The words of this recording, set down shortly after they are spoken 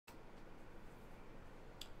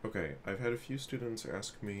Okay, I've had a few students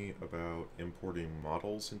ask me about importing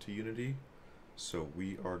models into Unity, so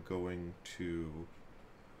we are going to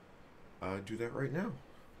do that right now.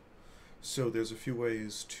 So there's a few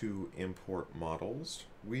ways to import models.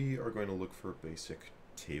 We are going to look for a basic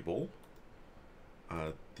table.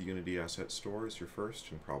 The Unity Asset Store is your first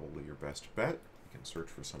and probably your best bet. You can search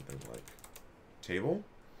for something like table.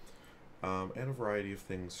 And a variety of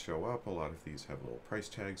things show up. A lot of these have little price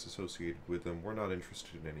tags associated with them. We're not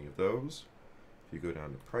interested in any of those. If you go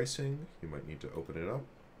down to pricing, you might need to open it up.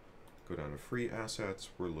 Go down to free assets.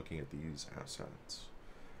 We're looking at these assets.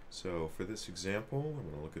 So for this example, I'm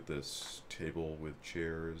going to look at this table with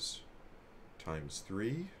chairs times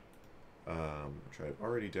 3, which I've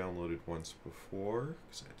already downloaded once before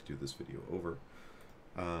because I had to do this video over.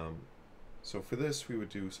 So for this, we would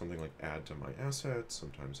do something like add to my assets.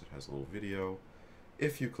 Sometimes it has a little video.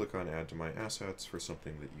 If you click on add to my assets for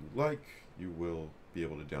something that you like, you will be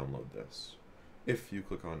able to download this. If you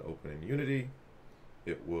click on open in Unity,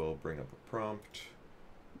 it will bring up a prompt,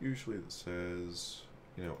 usually that says,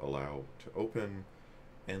 allow to open,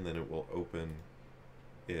 and then it will open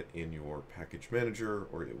it in your package manager,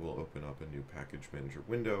 or it will open up a new package manager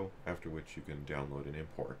window, after which you can download and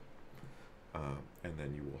import. And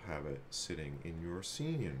then you will have it sitting in your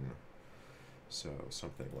scene. So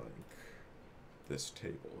something like this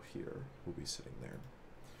table here will be sitting there.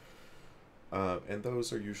 And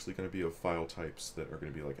those are usually going to be of file types that are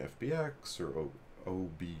going to be like FBX or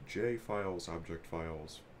OBJ files, object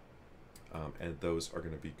files. And those are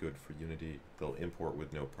going to be good for Unity. They'll import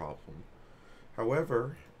with no problem.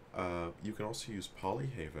 However, you can also use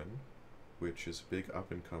Polyhaven, which is a big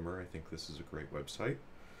up-and-comer. I think this is a great website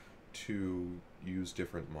to use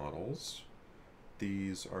different models.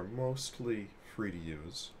 These are mostly free to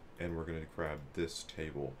use, and we're going to grab this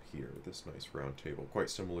table here, this nice round table, quite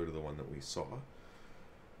similar to the one that we saw.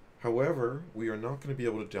 However, we are not going to be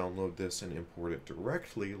able to download this and import it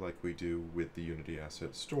directly like we do with the Unity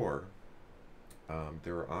Asset Store.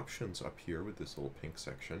 There are options up here with this little pink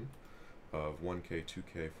section of 1K,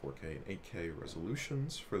 2K, 4K, and 8K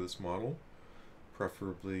resolutions for this model.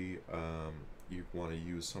 Preferably, you want to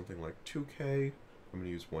use something like 2K. I'm going to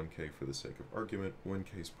use 1K for the sake of argument.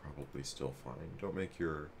 1K is probably still fine. Don't make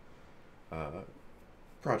your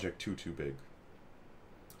project too big.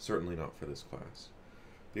 Certainly not for this class.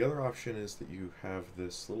 The other option is that you have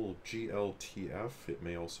this little glTF. It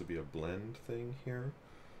may also be a blend thing here.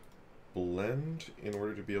 Blend, in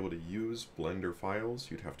order to be able to use Blender files,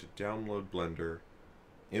 you'd have to download Blender,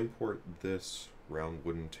 import this round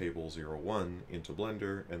wooden table 01 into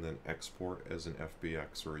Blender, and then export as an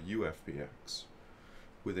FBX or a UFBX.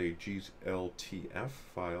 With a glTF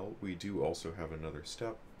file, we do also have another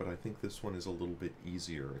step, but I think this one is a little bit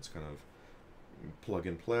easier. It's kind of plug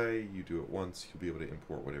and play. You do it once, you'll be able to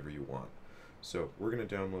import whatever you want. So we're going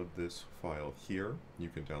to download this file here. You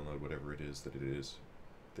can download whatever it is that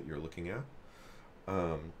you're looking at.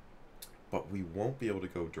 But we won't be able to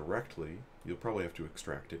go directly. You'll probably have to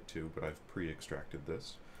extract it too, but I've pre-extracted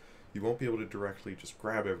this. You won't be able to directly just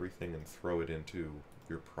grab everything and throw it into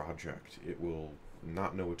your project. It will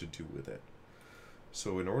not know what to do with it.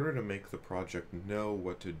 So in order to make the project know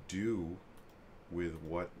what to do with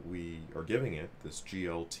what we are giving it, this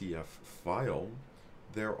glTF file,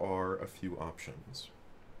 there are a few options.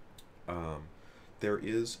 There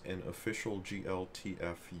is an official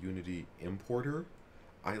glTF Unity importer.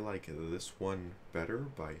 I like this one better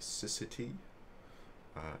by Sicity.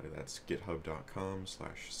 That's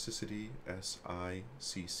github.com/Sicity,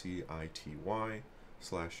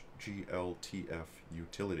 SICCITY/glTF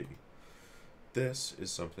utility. This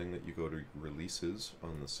is something that you go to releases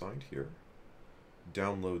on the side here,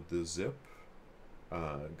 download the zip,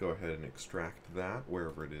 go ahead and extract that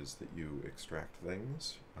wherever it is that you extract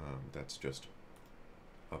things. That's just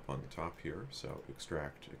up on the top here, so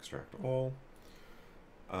extract all.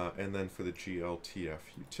 And then for the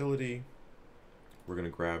glTF utility, we're going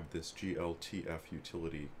to grab this glTF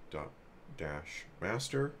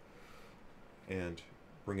utility.master and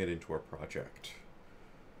bring it into our project.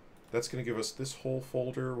 That's going to give us this whole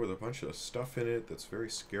folder with a bunch of stuff in it that's very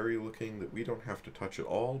scary looking that we don't have to touch at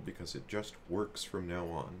all because it just works from now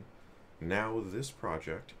on. Now this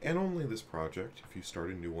project, and only this project, if you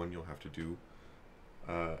start a new one you'll have to do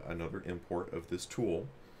another import of this tool,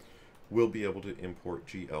 will be able to import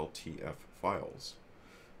glTF files.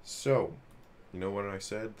 So, you know when I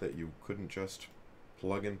said that you couldn't just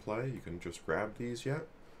plug and play, you couldn't just grab these yet?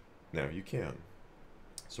 Now you can.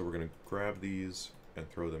 So we're going to grab these and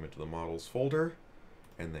throw them into the models folder,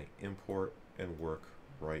 and they import and work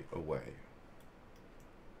right away.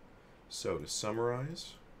 So to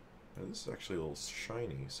summarize, This is actually a little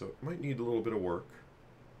shiny, so it might need a little bit of work.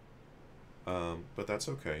 But that's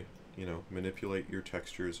okay. You know, manipulate your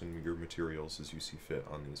textures and your materials as you see fit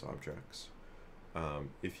on these objects.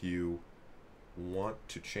 If you want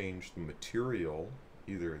to change the material,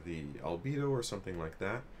 either the albedo or something like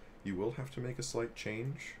that, you will have to make a slight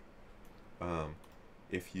change.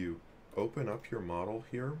 If you open up your model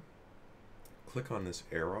here, click on this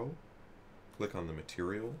arrow, click on the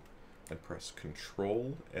material, and press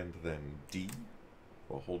Control and then D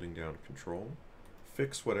while holding down Control.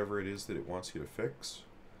 Fix whatever it is that it wants you to fix,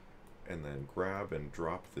 and then grab and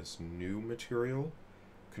drop this new material.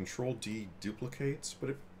 Control D duplicates, but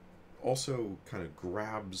it also kind of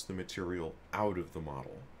grabs the material out of the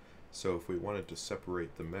model. So if we wanted to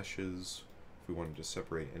separate the meshes, if we wanted to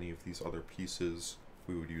separate any of these other pieces,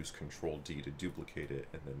 we would use Control D to duplicate it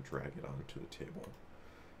and then drag it onto the table.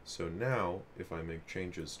 So now, if I make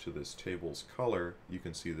changes to this table's color, you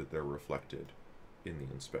can see that they're reflected in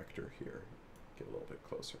the inspector here. Get a little bit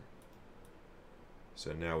closer.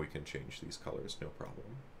 So now we can change these colors, no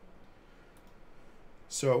problem.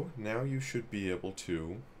 So now you should be able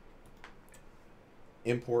to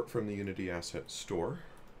import from the Unity Asset Store,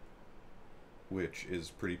 which is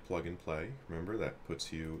pretty plug and play. Remember, that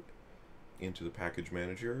puts you into the package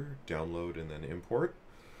manager, download, and then import.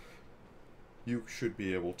 You should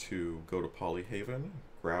be able to go to Polyhaven,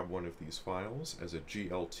 grab one of these files as a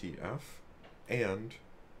glTF, and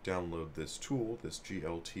download this tool, this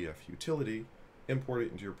glTF utility, import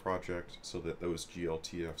it into your project so that those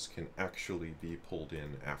glTFs can actually be pulled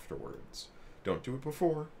in afterwards. Don't do it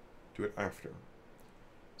before, do it after.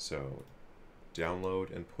 So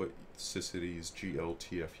download and put Sysity's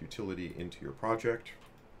glTF utility into your project.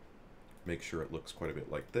 Make sure it looks quite a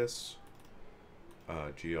bit like this.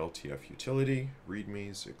 glTF utility,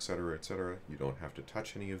 readmes, etc., etc. You don't have to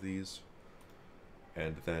touch any of these.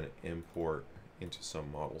 And then import into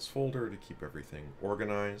some models folder to keep everything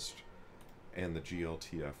organized, and the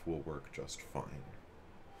glTF will work just fine.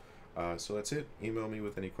 So that's it. Email me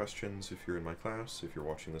with any questions if you're in my class. If you're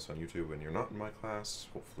watching this on YouTube and you're not in my class,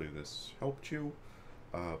 hopefully this helped you.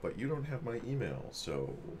 But you don't have my email,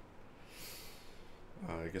 so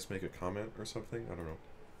I guess make a comment or something. I don't know.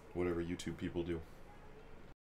 Whatever YouTube people do.